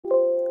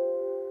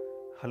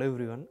Hello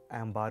everyone, I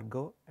am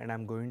Bhargav and I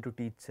am going to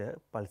teach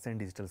pulse and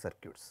digital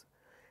circuits,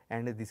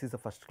 and this is the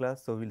first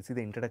class, so we will see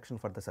the introduction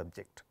for the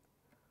subject.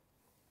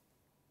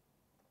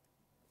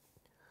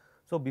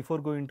 So, before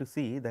going to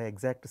see the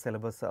exact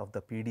syllabus of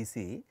the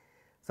PDC,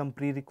 some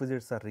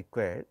prerequisites are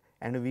required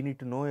and we need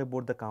to know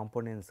about the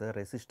components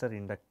resistor,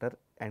 inductor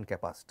and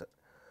capacitor.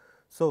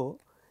 So,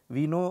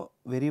 we know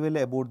very well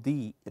about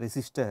the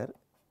resistor.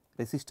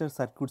 Resistor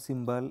circuit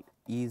symbol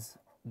is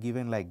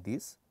given like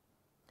this,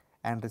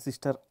 and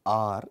resistor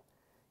R.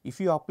 If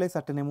you apply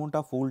certain amount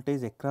of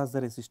voltage across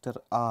the resistor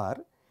R,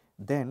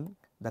 then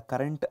the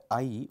current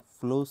I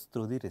flows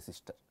through the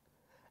resistor,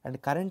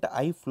 and current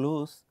I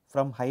flows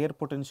from higher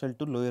potential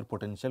to lower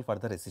potential for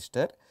the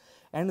resistor,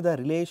 and the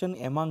relation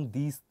among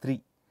these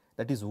three,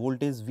 that is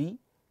voltage V,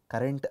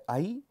 current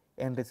I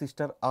and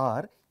resistor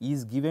R,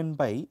 is given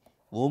by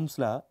Ohm's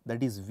law,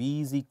 that is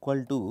V is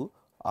equal to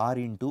R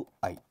into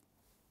I,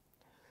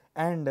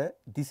 and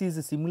this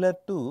is similar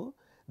to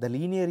the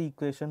linear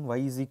equation y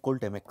is equal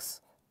to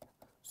mx.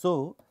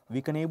 So, we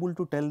can able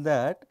to tell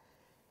that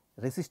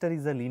resistor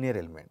is a linear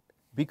element,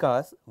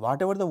 because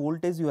whatever the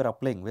voltage you are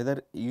applying,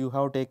 whether you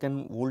have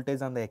taken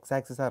voltage on the x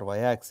axis or y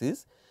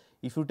axis,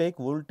 if you take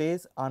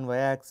voltage on y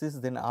axis,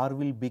 then R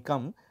will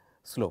become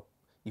slope.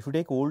 If you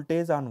take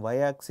voltage on y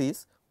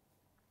axis,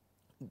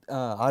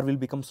 R will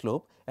become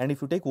slope, and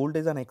if you take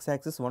voltage on x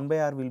axis, 1 by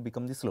R will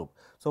become the slope.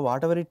 So,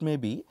 whatever it may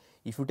be,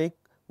 if you take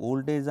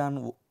voltage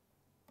on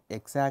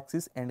x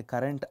axis and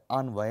current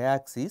on y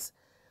axis,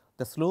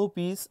 the slope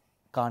is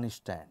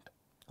constant.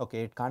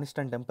 Okay, at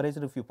constant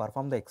temperature, if you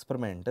perform the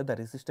experiment, the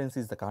resistance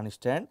is the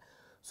constant,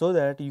 so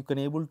that you can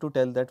able to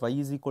tell that y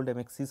is equal to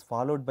mx is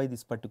followed by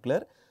this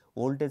particular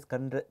voltage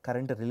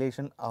current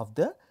relation of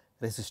the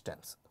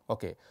resistance.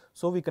 Okay,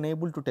 so we can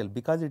able to tell,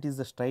 because it is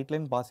the straight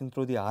line passing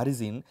through the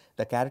origin,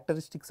 the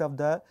characteristics of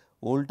the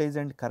voltage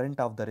and current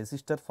of the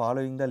resistor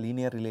following the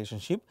linear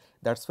relationship.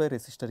 That's why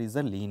resistor is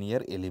a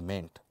linear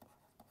element.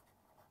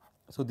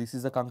 So, this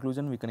is the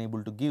conclusion we can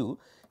able to give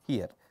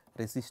here.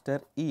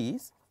 Resistor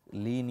is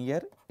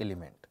linear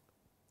element.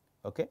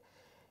 Okay,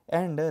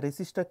 and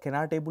resistor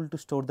cannot able to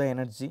store the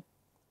energy.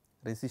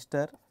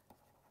 Resistor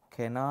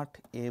cannot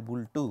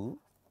able to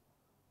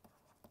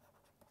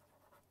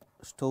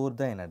store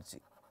the energy.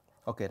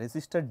 Okay,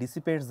 resistor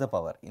dissipates the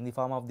power in the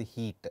form of the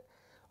heat.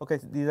 Okay,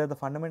 so these are the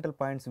fundamental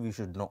points we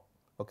should know.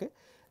 Okay,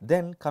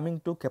 then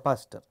coming to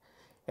capacitor,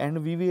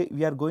 and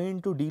we are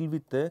going to deal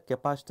with the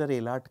capacitor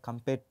a lot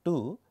compared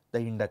to the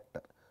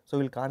inductor. So,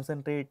 we will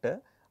concentrate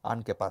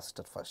on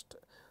capacitor first.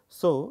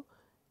 So,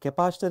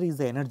 capacitor is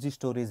the energy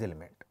storage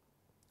element.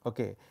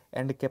 Okay,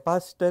 and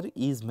capacitor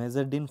is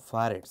measured in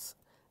farads,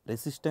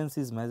 resistance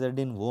is measured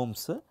in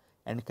ohms,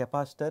 and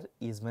capacitor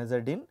is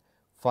measured in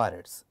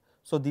farads.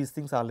 So, these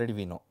things already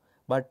we know,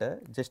 but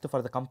just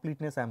for the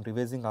completeness I am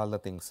revising all the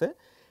things,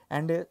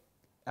 and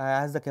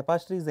as the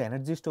capacitor is the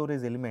energy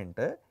storage element,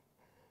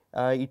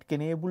 it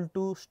can able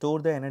to store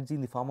the energy in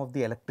the form of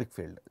the electric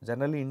field.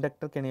 Generally,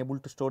 inductor can able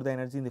to store the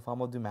energy in the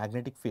form of the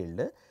magnetic field,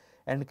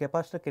 and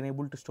capacitor can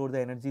able to store the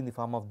energy in the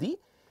form of the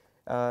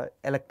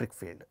electric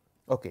field.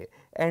 Okay,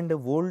 and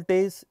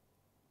voltage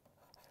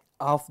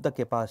of the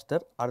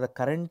capacitor or the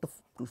current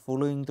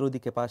flowing through the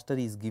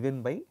capacitor is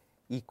given by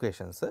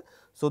equations.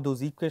 So,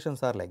 those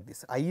equations are like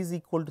this: I is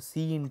equal to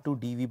C into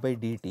dV by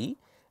dt,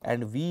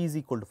 and V is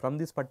equal to, from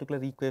this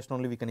particular equation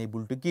only we can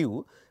able to give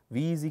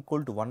V is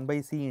equal to 1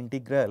 by C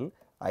integral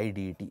I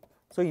dt.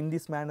 So, in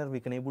this manner we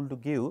can able to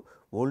give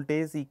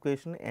voltage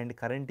equation and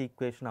current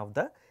equation of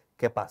the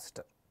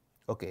capacitor.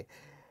 Okay,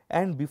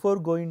 and before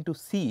going to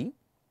see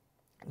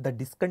the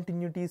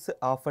discontinuities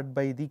offered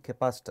by the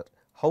capacitor,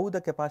 how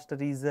the capacitor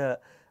is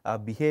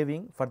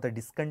behaving for the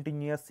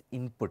discontinuous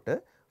input.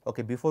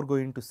 Okay, before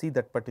going to see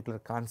that particular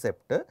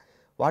concept,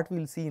 what we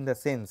will see in the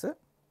sense,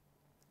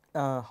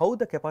 how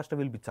the capacitor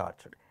will be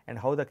charged and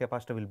how the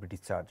capacitor will be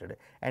discharged,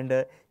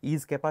 and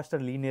is capacitor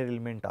linear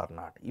element or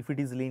not. If it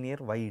is linear,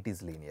 why it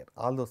is linear,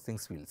 all those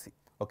things we will see.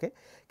 Okay,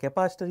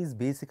 capacitor is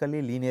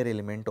basically linear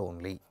element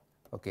only.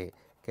 Okay,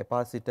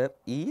 capacitor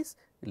is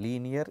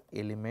linear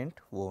element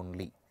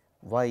only.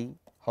 Why?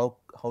 How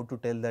to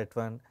tell that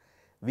one?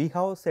 We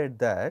have said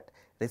that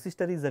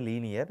resistor is a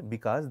linear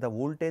because the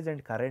voltage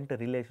and current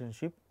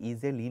relationship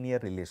is a linear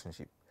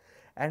relationship,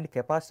 and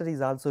capacitor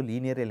is also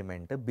linear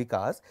element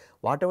because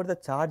whatever the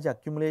charge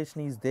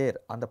accumulation is there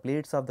on the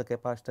plates of the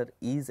capacitor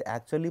is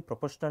actually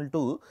proportional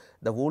to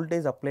the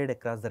voltage applied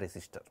across the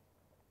resistor.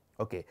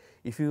 Okay,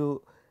 if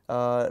you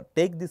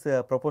take this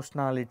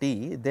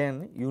proportionality,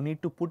 then you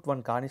need to put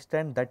one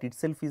constant, that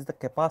itself is the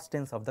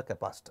capacitance of the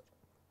capacitor.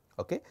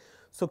 Okay,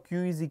 so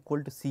Q is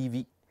equal to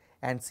CV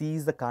and C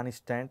is the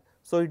constant.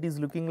 So, it is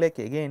looking like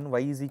again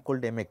y is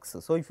equal to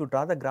mx. So, if you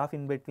draw the graph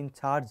in between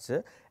charge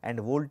and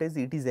voltage,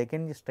 it is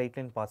again a straight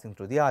line passing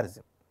through the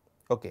origin.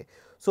 Okay,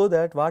 so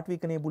that what we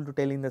can able to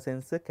tell in the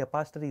sense,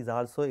 capacitor is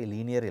also a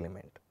linear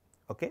element.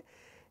 Okay,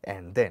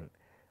 and then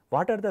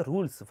what are the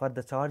rules for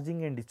the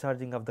charging and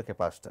discharging of the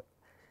capacitor?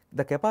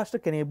 The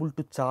capacitor can able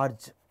to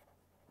charge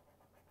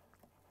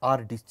or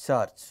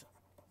discharge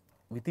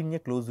within a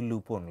closed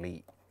loop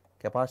only.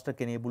 capacitor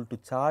can able to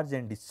charge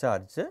and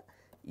discharge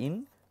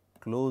in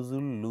closed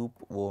loop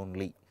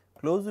only.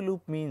 Closed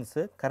loop means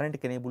current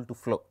can able to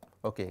flow,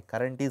 okay,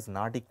 current is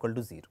not equal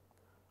to 0.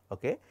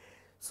 Okay.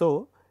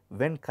 So,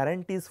 when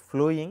current is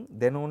flowing,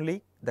 then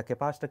only the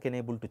capacitor can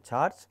able to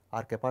charge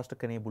or capacitor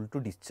can able to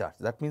discharge.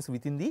 That means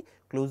within the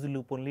closed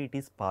loop only it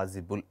is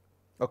possible.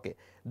 Okay.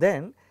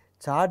 Then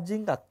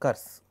charging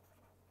occurs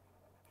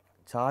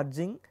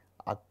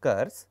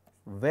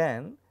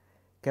when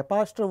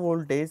capacitor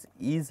voltage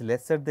is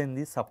lesser than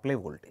the supply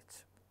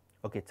voltage.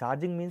 Okay.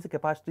 Charging means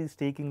capacitor is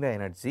taking the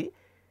energy.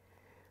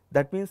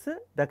 That means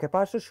the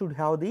capacitor should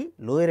have the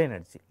lower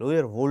energy,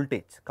 lower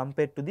voltage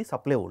compared to the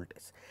supply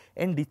voltage,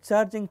 and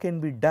discharging can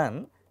be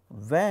done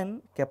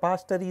when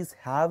capacitor is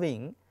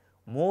having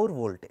more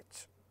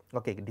voltage.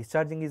 Okay,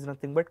 discharging is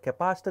nothing but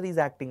capacitor is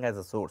acting as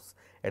a source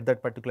at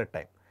that particular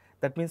time.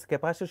 That means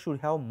capacitor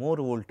should have more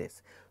voltage.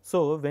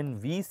 So, when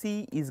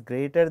Vc is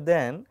greater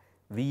than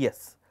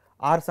Vs,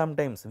 or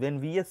sometimes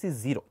when Vs is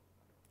 0,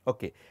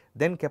 okay,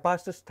 then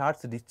capacitor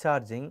starts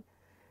discharging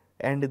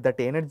and that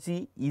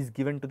energy is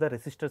given to the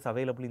resistors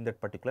available in that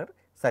particular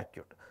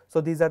circuit. So,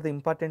 these are the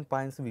important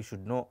points we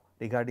should know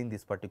regarding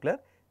this particular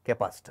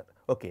capacitor.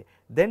 Okay.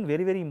 Then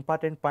very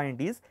important point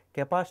is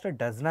capacitor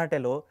does not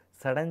allow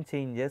sudden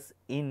changes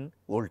in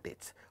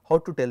voltage. How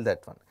to tell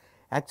that one?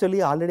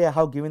 Actually, already I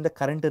have given the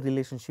current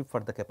relationship for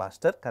the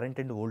capacitor, current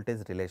and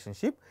voltage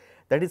relationship,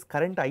 that is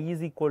current I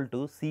is equal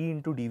to C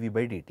into dV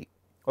by dt.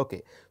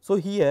 Okay. So,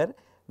 here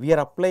we are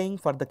applying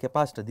for the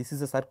capacitor, this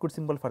is a circuit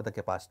symbol for the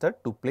capacitor,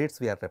 two plates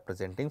we are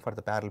representing for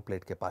the parallel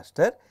plate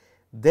capacitor.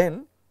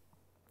 Then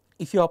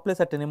if you apply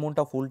certain amount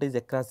of voltage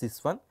across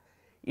this one,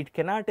 it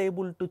cannot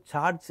able to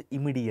charge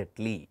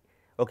immediately.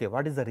 Okay,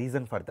 what is the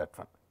reason for that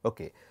one?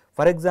 Okay,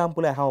 for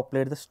example, I have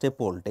applied the step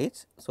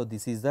voltage. So,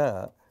 this is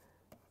the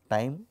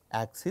time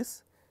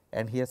axis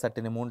and here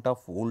certain amount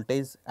of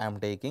voltage I am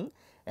taking,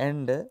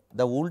 and the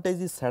voltage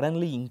is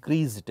suddenly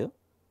increased,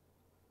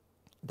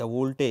 the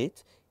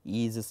voltage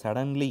is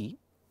suddenly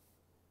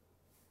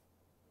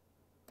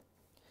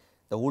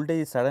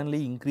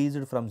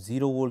increased from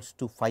 0 volts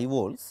to 5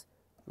 volts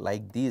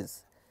like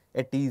this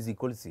at t is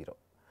equal to 0.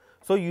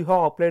 So, you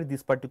have applied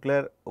this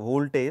particular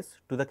voltage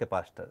to the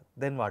capacitor,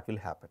 then what will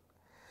happen?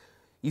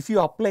 If you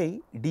apply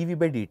dV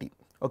by dt,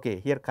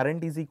 okay, here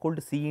current is equal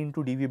to C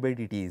into dV by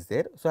dt is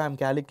there. So, I am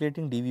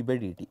calculating dV by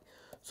dt.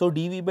 So,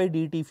 dV by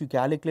dt if you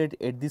calculate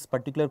at this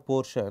particular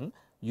portion,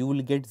 you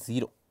will get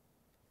 0,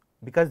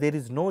 because there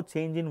is no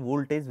change in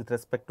voltage with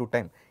respect to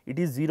time, it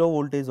is 0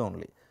 voltage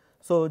only.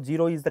 So,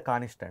 0 is the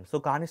constant.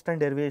 So, constant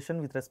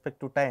derivation with respect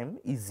to time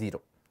is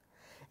 0,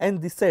 and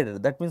this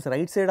side, that means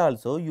right side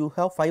also you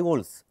have 5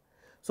 volts.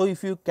 So,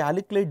 if you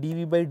calculate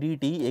dV by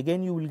dt,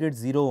 again you will get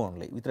 0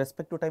 only with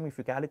respect to time. If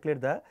you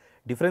calculate the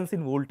difference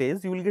in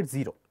voltage, you will get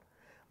 0,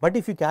 but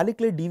if you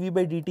calculate dV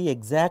by dt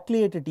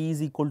exactly at t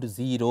is equal to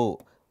 0,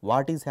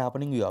 what is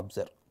happening you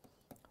observe.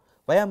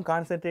 Why I am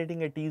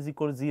concentrating at t is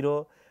equal to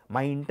 0?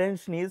 My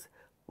intention is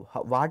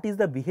what is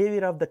the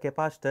behavior of the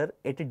capacitor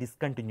at a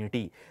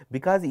discontinuity,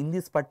 because in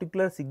this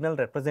particular signal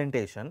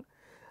representation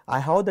I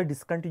have the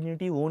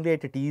discontinuity only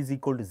at t is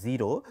equal to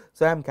 0.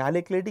 So, I am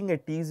calculating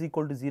at t is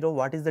equal to 0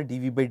 what is the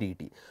dV by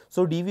dt.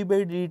 So, dV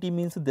by dt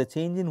means the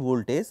change in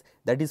voltage,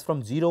 that is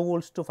from 0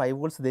 volts to 5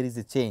 volts there is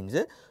a change.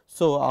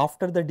 So,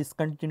 after the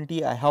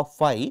discontinuity I have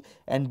 5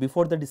 and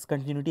before the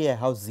discontinuity I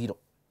have 0.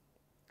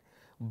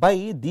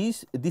 By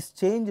this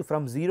change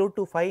from 0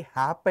 to 5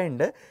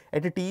 happened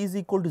at t is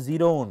equal to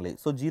 0 only.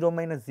 So, 0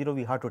 minus 0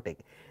 we have to take.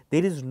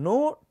 There is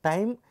no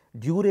time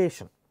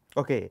duration,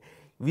 okay,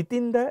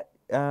 within the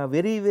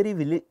very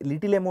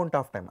little amount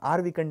of time,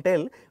 or we can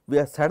tell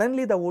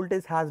suddenly the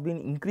voltage has been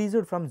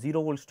increased from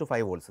 0 volts to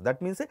 5 volts.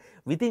 That means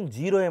within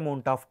 0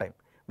 amount of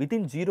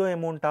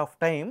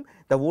time,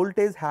 the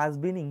voltage has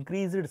been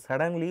increased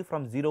suddenly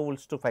from 0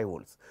 volts to 5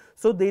 volts.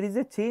 So, there is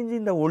a change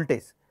in the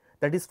voltage,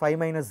 that is 5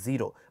 minus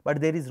 0,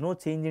 but there is no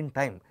change in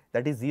time,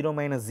 that is 0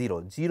 minus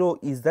 0, 0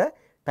 is the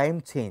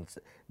time change.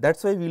 That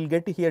is why we will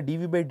get here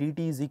dV by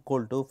dt is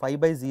equal to 5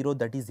 by 0,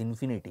 that is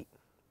infinity.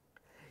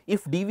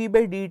 If dV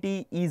by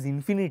dt is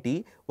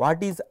infinity,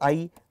 what is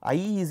I? I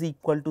is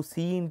equal to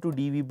C into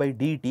dV by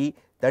dt,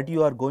 that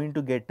you are going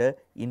to get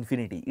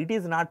infinity. It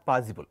is not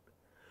possible.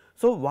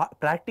 So,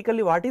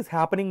 practically what is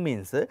happening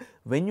means,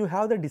 when you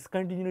have the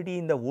discontinuity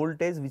in the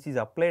voltage which is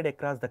applied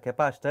across the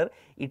capacitor,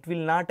 it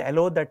will not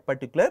allow that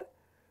particular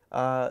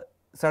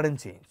sudden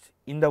change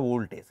in the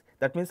voltage.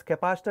 That means,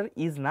 capacitor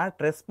is not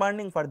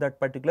responding for that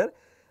particular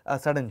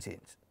sudden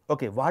change.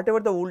 Okay, whatever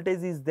the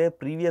voltage is there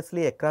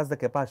previously across the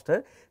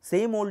capacitor,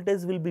 same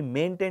voltage will be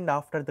maintained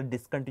after the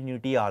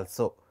discontinuity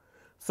also.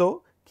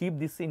 So, keep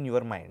this in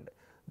your mind.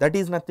 That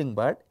is nothing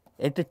but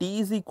at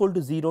t is equal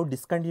to 0,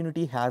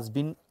 discontinuity has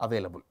been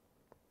available.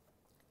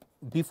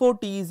 Before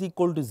t is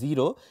equal to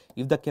 0,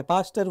 if the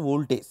capacitor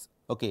voltage,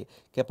 okay,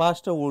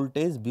 capacitor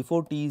voltage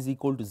before t is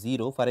equal to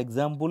 0, for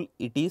example,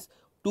 it is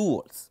 2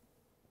 volts.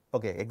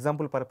 Okay,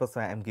 example purpose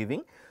I am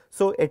giving.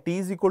 So, at t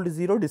is equal to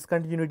 0,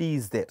 discontinuity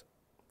is there.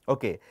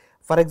 Okay.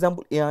 For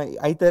example,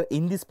 either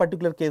in this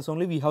particular case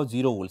only we have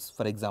 0 volts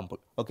for example.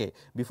 Okay.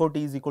 Before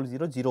t is equal to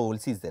 0, 0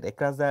 volts is there.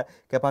 Across the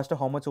capacitor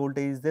how much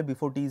voltage is there?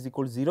 Before t is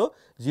equal to 0,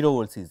 0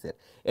 volts is there.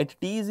 At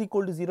t is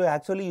equal to 0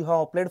 actually you have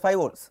applied 5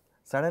 volts.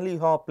 Suddenly you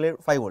have applied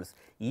 5 volts.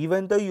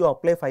 Even though you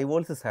apply 5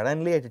 volts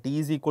suddenly at t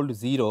is equal to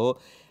 0,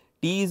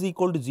 t is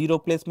equal to 0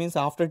 plus means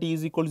after t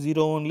is equal to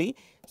 0 only.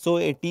 So,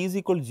 at t is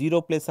equal to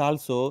 0 plus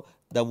also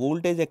the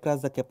voltage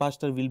across the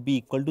capacitor will be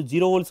equal to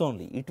 0 volts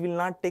only. It will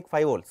not take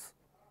 5 volts.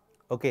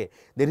 Okay.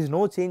 There is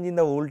no change in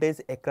the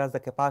voltage across the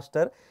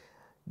capacitor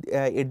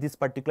at this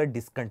particular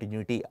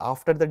discontinuity.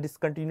 After the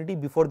discontinuity,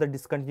 before the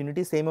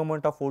discontinuity, same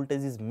amount of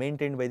voltage is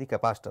maintained by the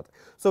capacitor.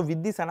 So,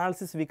 with this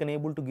analysis we can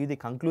able to give the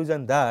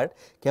conclusion that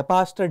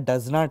capacitor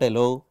does not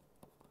allow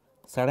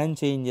sudden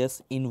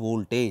changes in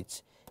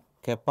voltage.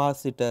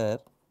 Capacitor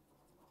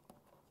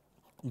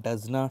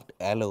does not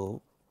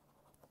allow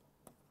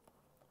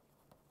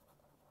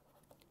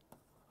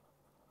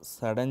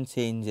sudden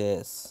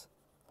changes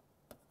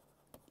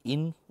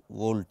in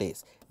voltage.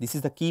 This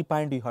is the key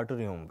point you have to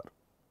remember.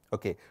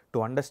 Okay.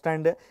 To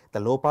understand the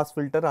low pass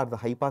filter or the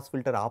high pass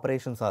filter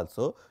operations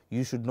also,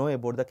 you should know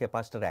about the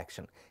capacitor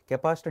action.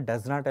 Capacitor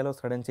does not allow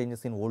sudden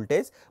changes in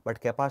voltage,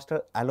 but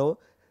capacitor allow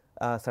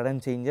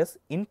sudden changes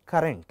in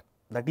current,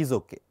 that is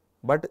okay,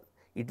 but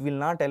it will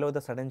not allow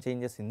the sudden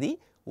changes in the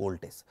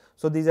voltage.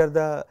 So, these are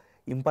the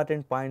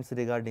important points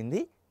regarding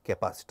the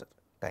capacitor.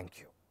 Thank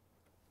you.